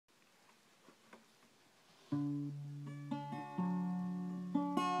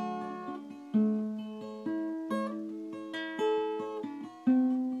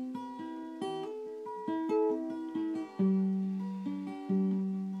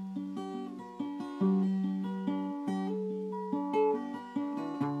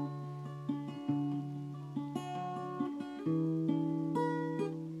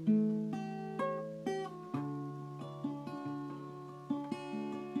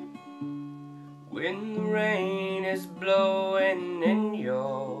When the rain is blowing in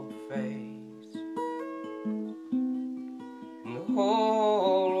your face and the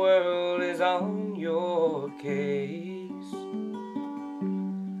whole world is on your case,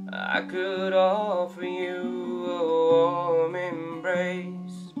 I could offer you a warm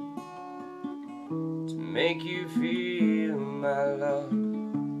embrace to make you feel my love.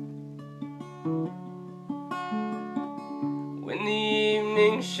 When the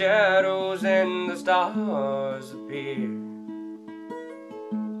evening shadows and the stars appear,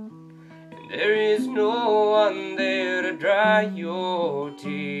 and there is no one there to dry your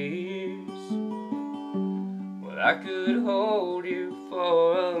tears, well, I could hold you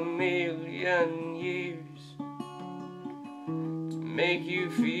for 1,000,000 years to make you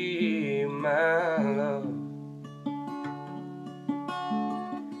feel my love.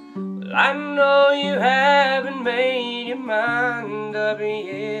 Well, I know you haven't made your mind up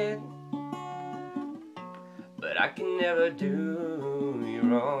yet, but I can never do you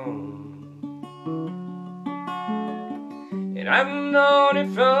wrong. And I've known it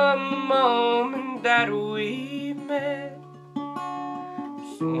from the moment that we met.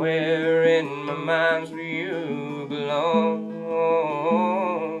 Somewhere in my mind's where you belong.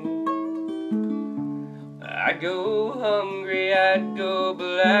 I'd go hungry, I'd go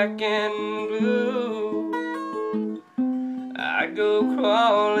black and blue, I'd go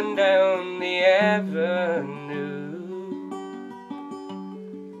crawling down the avenue.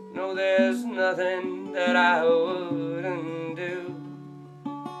 No, there's nothing that I wouldn't do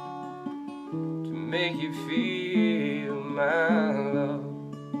to make you feel my love.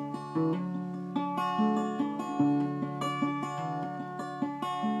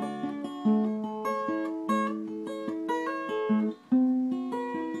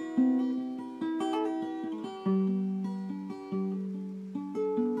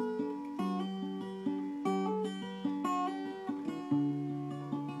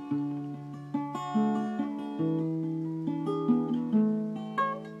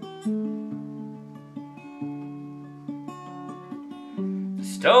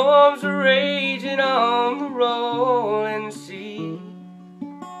 Storms are raging on the rolling sea,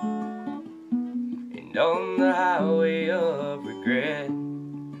 and on the highway of regret,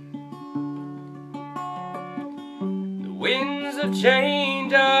 the winds of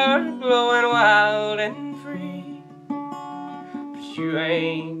change are blowing wild and free. But you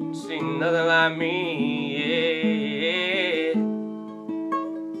ain't seen nothing like me yet.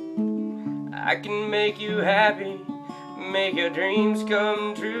 I can make you happy, make your dreams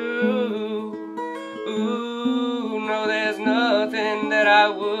come true. Ooh, no, there's nothing that I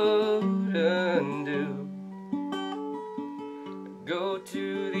wouldn't do. Go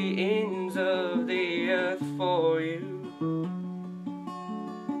to the ends of the earth for you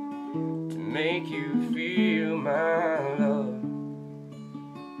to make you feel my love,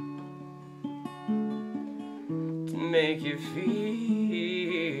 to make you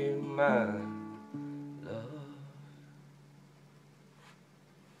feel my love.